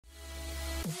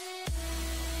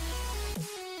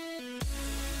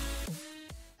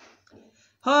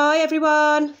Hi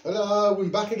everyone. Hello, we're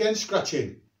back again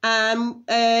scratching.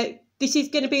 This is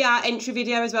going to be our entry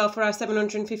video as well for our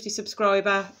 750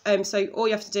 subscriber. So all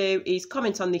you have to do is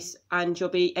comment on this and you'll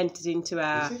be entered into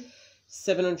our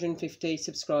 750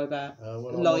 subscriber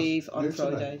live on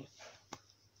Friday.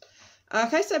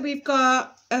 Okay, so we've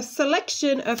got a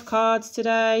selection of cards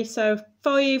today. So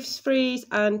 5s, 3s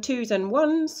and 2s and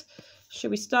 1s. Should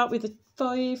we start with a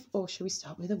 5 or should we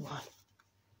start with a 1?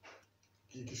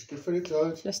 You just go for it,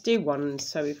 guys. Let's do 1s.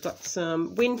 So we've got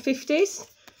some win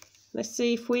 50s. Let's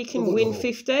see if we can win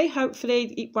 50.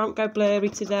 Hopefully it won't go blurry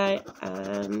today.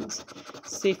 And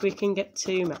see if we can get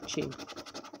 2 matching.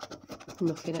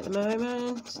 Nothing at the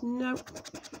moment. No.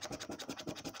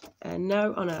 And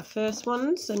no on our first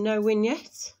one. So no win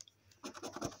yet.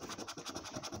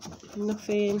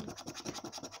 Nothing.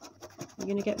 You're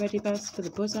going to get ready, Baz, for the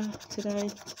buzzer today.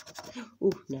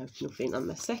 Oh, no, nothing on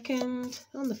the second.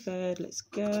 On the third, let's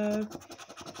go.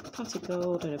 Pot of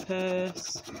gold and a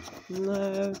purse.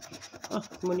 No. Oh,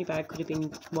 money bag could have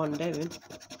been 1 down.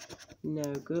 No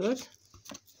good.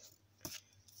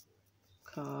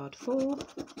 Card 4.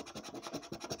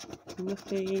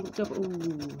 Nothing. Double.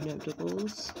 Ooh, no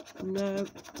doubles. No.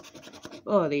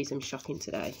 Oh, these I'm shocking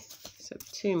today. So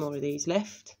 2 more of these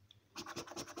left.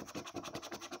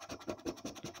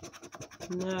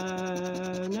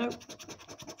 No, no,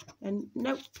 and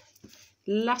nope.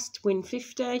 Last win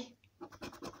 50.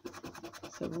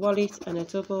 So wallet and a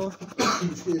double.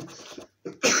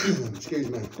 Excuse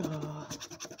me. Oh.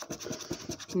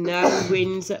 No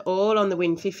wins at all on the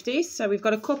win 50s. So we've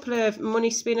got a couple of money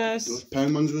spinners. Those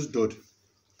pound ones was dud.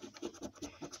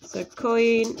 So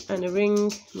coin and a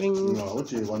ring. Ring. No, what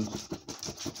do you want?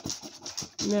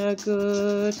 No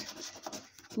good.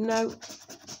 No.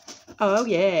 Oh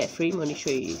yeah, 3 money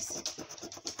trees.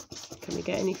 Can we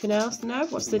get anything else? No.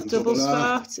 What's the double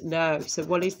spot? No. So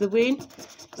what is the win?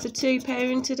 It's a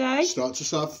 £2 today. Starts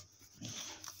us off.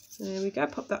 There we go.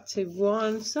 Pop that to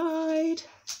one side.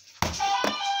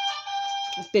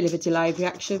 A bit of a delayed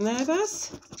reaction there, Baz.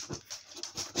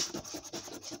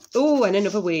 Oh, and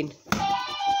another win.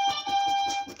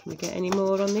 Can we get any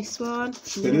more on this one?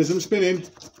 Spinners, I'm spinning.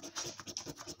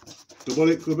 Double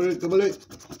it, double it, double it.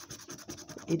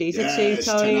 It is a 2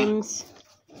 times.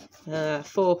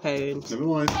 £4. Never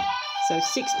mind. So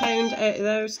 £6 out of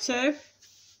those 2.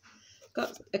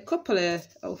 Got a couple of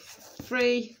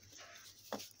 3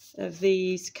 of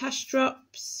these cash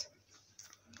drops.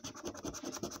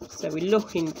 So we're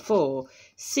looking for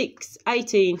 6,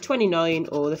 18, 29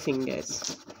 or the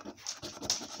fingers.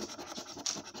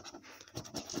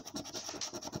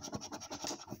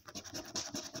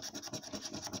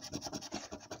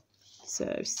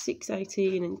 So 6,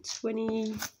 18 and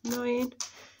 29.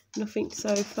 Nothing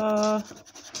so far.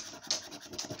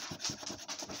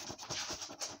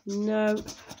 No.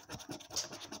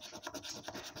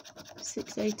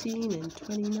 6, 18 and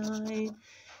 29.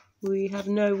 We have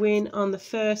no win on the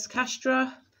first cash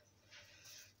draw.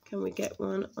 Can we get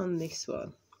one on this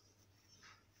one?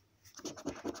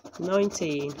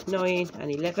 19, 9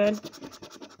 and 11.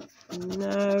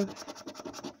 No.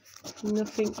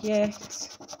 Nothing yet.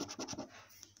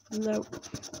 No.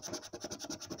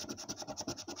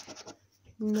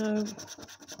 No.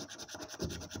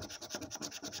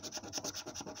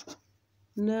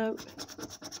 No.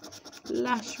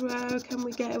 Last row, can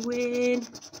we get a win?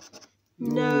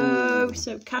 No.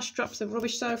 So cash drops are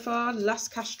rubbish so far.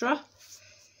 Last cash drop.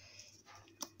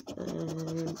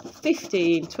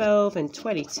 15, 12 and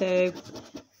 22.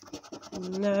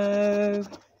 No.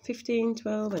 15,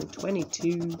 12 and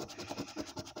 22.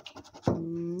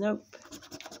 Nope.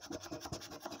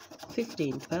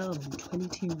 15, 12 and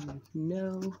 22.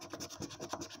 No.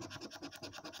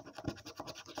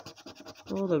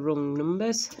 All the wrong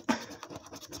numbers.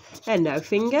 And no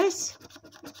fingers.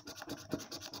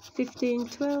 15,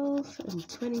 12 and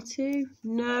 22.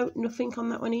 No, nothing on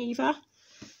that one either.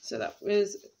 So that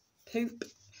was poop.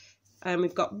 And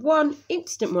we've got 1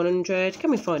 instant 100.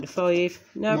 Can we find a 5?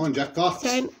 No. Come on, Jackpot.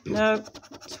 10. No.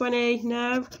 20.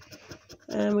 No.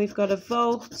 And we've got a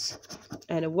vault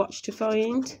and a watch to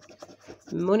find.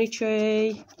 Money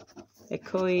tree, a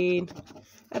coin,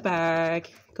 a bag,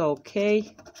 gold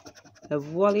key, a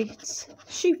wallet,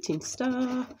 shooting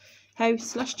star,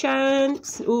 house /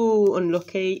 chance. Ooh,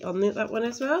 unlucky on that one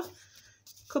as well.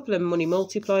 Couple of money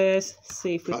multipliers.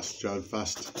 See if we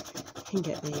can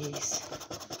get these.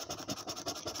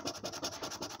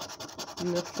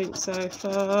 Nothing so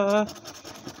far.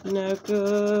 No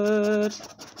good.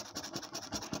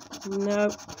 No.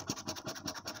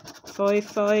 5,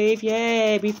 5.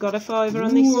 Yeah, we've got a 5er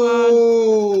on this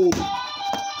one.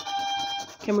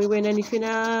 Can we win anything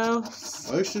else?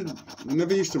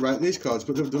 Never used to rate these cards,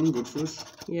 but they've done good for us.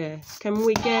 Yeah. Can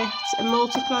we get a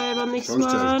multiplier on this Times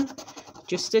one?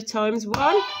 Just a times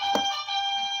 1.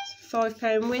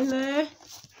 £5 win there.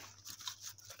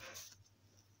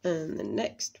 And the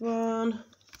next one.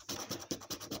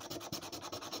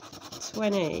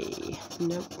 20.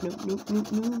 Nope, nope, nope,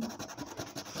 nope, nope.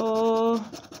 4.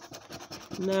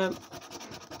 No.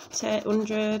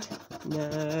 100.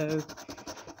 No.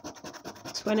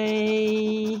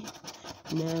 20.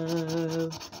 No.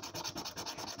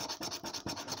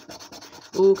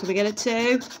 Oh, can we get a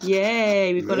 2?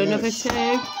 Yay, we've got another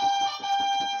 2.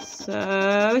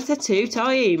 So it's a 2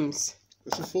 times.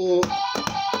 It's a 4.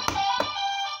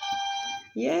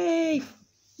 Yay.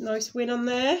 Nice win on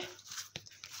there.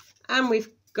 And we've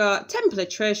got Temple of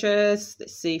Treasures.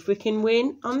 Let's see if we can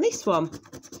win on this one.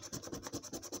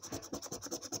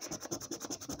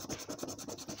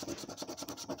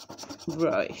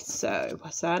 Right, so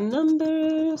what's our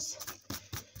numbers?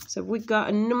 So we got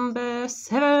a number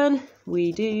 7.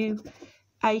 We do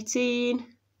 18.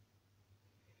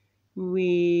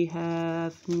 We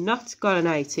have not got an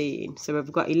 18. So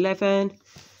we've got 11.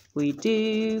 We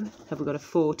do. Have we got a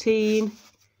 14?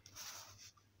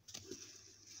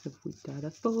 Have we got a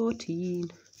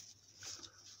 14?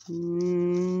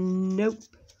 Nope.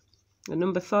 A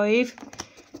number 5?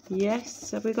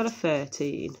 Yes. Have we got a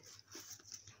 13?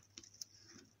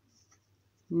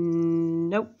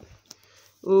 Nope.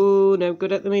 Oh, no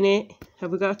good at the minute.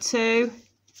 Have we got a 2?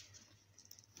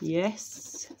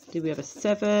 Yes. Do we have a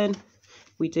 7?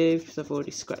 We do, because I've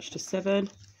already scratched a 7.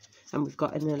 And we've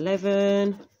got an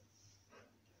 11.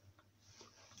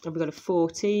 Have we got a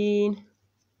 14?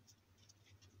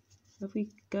 Have we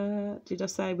got... Did I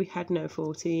say we had no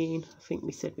 14? I think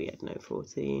we said we had no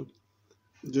 14.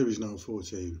 There is no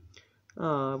 14.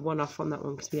 Oh, 1 off on that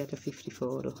one because we had a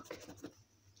 54, look.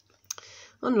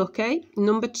 Unlucky.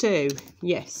 Number 2.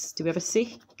 Yes. Do we have a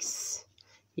 6?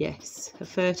 Yes. A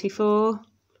 34?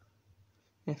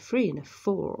 A 3 and a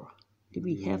 4. Do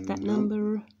we have that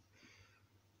number?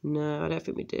 No, I don't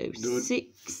think we do. Good.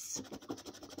 6.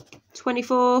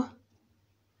 24. I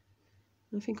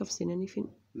don't think I've seen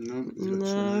anything. No.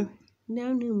 No.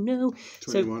 No.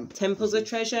 21. So Temples of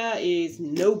Treasure is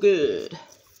no good.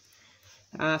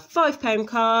 £5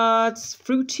 cards.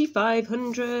 Fruity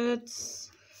 500s.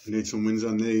 We need some wins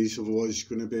on these, otherwise it's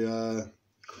going to be a...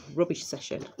 rubbish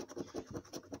session.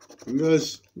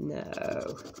 Fingers.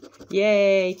 No.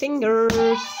 Yay,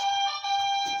 fingers.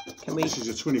 Can we... This is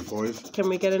a 25. Can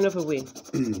we get another win?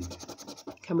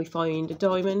 Can we find a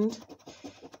diamond?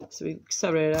 So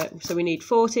we need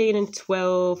 14 and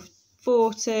 12,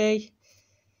 40,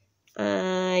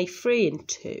 3 and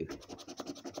 2.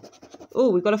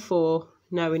 Oh, we've got a 4.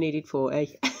 No, we needed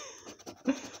 40.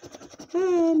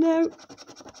 No.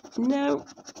 Nope.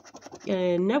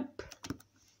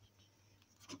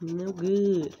 No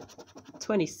good.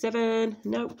 27.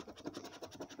 Nope.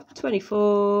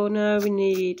 24. No, we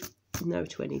need no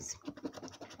 20s.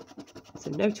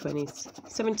 So no 20s.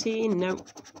 17. No.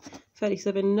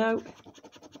 37. No.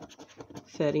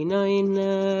 39.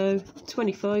 No.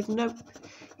 25. Nope.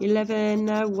 11.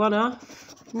 No. 1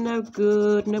 off. No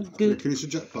good. No good. Can you see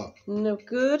jackpot? No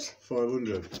good.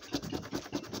 500.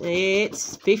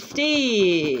 It's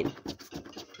 15.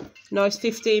 Nice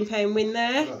 £15 win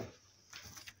there. Oh.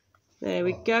 There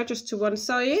we go, just to one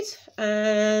side.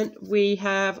 And we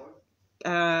have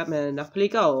Monopoly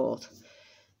Gold.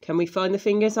 Can we find the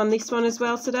fingers on this one as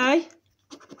well today?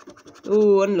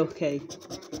 Oh, unlucky.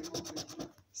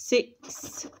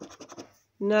 6.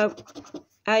 No.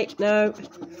 8. No.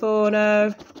 4.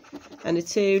 No. And a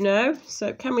 2. No.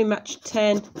 So can we match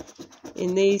 10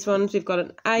 in these ones? We've got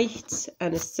an 8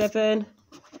 and a 7.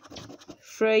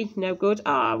 3. No good.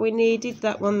 Ah, we needed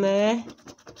that one there.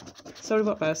 Sorry,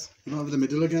 what, Baz? Not over the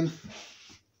middle again.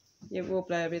 Yeah, we'll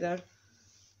blurry though.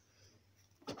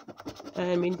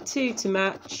 And we need 2 to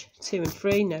match. 2 and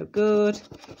 3, no good.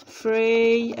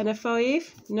 3 and a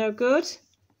 5, no good.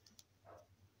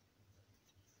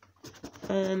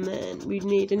 And then we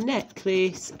need a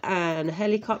necklace and a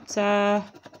helicopter.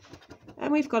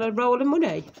 And we've got a roll of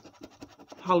money.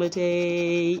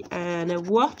 Holiday and a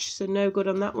watch, so no good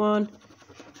on that one.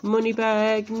 Money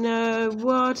bag, no.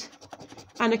 Wad.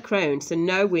 And a crown, so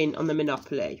no win on the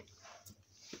Monopoly.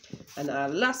 And our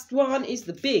last one is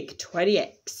the big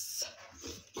 20x.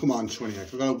 Come on,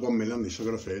 20x. We've got 1 million on this, I've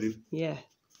got a feeling. Yeah.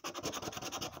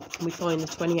 Can we find the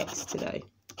 20x today?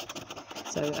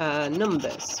 So our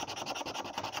numbers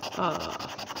are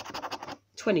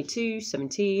 22,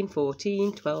 17,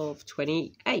 14, 12,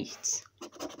 28.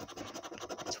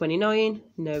 29,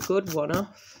 no good, 1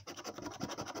 off.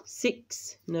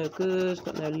 6, no good,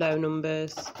 got no low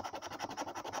numbers.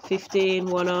 15,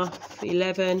 1 off.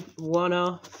 11, 1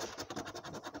 off.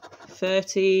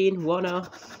 13, 1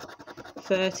 off.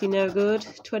 30, no good.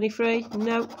 23,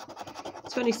 no.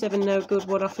 27, no good,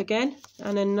 1 off again.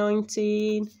 And then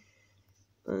 19.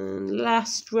 And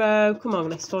last row, come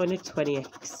on, let's find a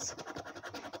 20x.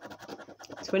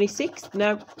 26,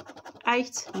 no.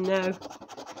 8, no.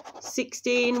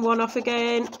 16, 1 off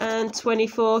again. And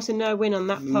 24, so no win on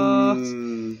that part.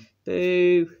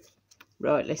 Boo.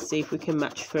 Right, let's see if we can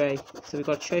match 3. So we've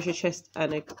got a treasure chest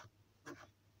and a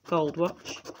gold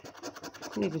watch. I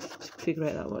can't even figure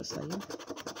out that what it's saying.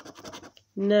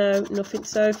 No, nothing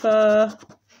so far.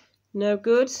 No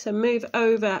good. So move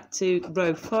over to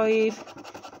row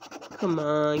 5. Come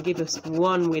on, give us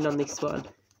 1 win on this one.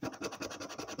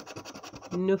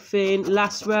 Nothing.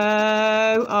 Last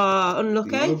row. Ah,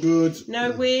 unlucky. No good.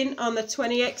 No win on the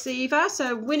 20x either.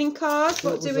 So winning card.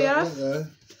 What do we have?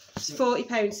 It's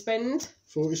 £40 spend.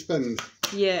 40 spend?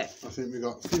 Yeah. I think we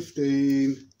got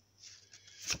 15,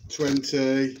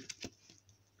 20.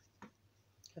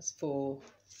 That's 4.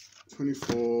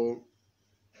 24,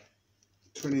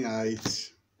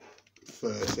 28,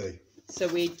 30. So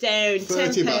we're down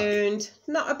 £10.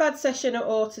 Not a bad session at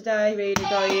all today, really,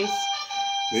 guys.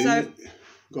 So,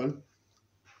 go on.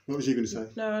 What was you going to say?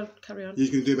 No, I'll carry on.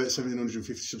 You're going to do about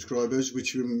 750 subscribers,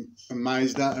 which we're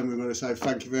amazed at, and we're going to say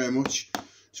thank you very much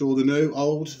to all the new,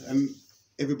 old, and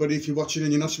everybody. If you're watching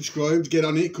and you're not subscribed, get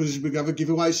on it, because we're going to have a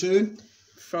giveaway soon.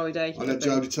 Friday. I'll let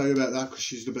Jodie tell you about that, because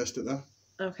she's the best at that.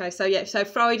 Okay, so yeah, so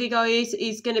Friday, guys,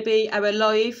 is going to be our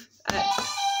live at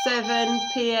 7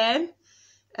 p.m.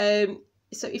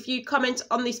 So if you comment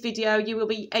on this video, you will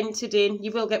be entered in.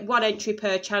 You will get 1 entry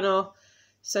per channel.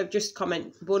 So just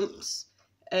comment once.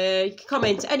 You can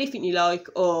comment anything you like,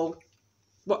 or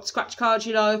what scratch cards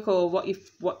you like, or what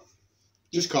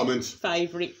just comment.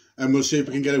 Favourite. And we'll see if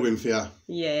we can get a win for you.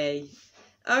 Yay.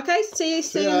 Okay, see you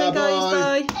soon ya, then, guys.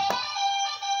 bye. Bye.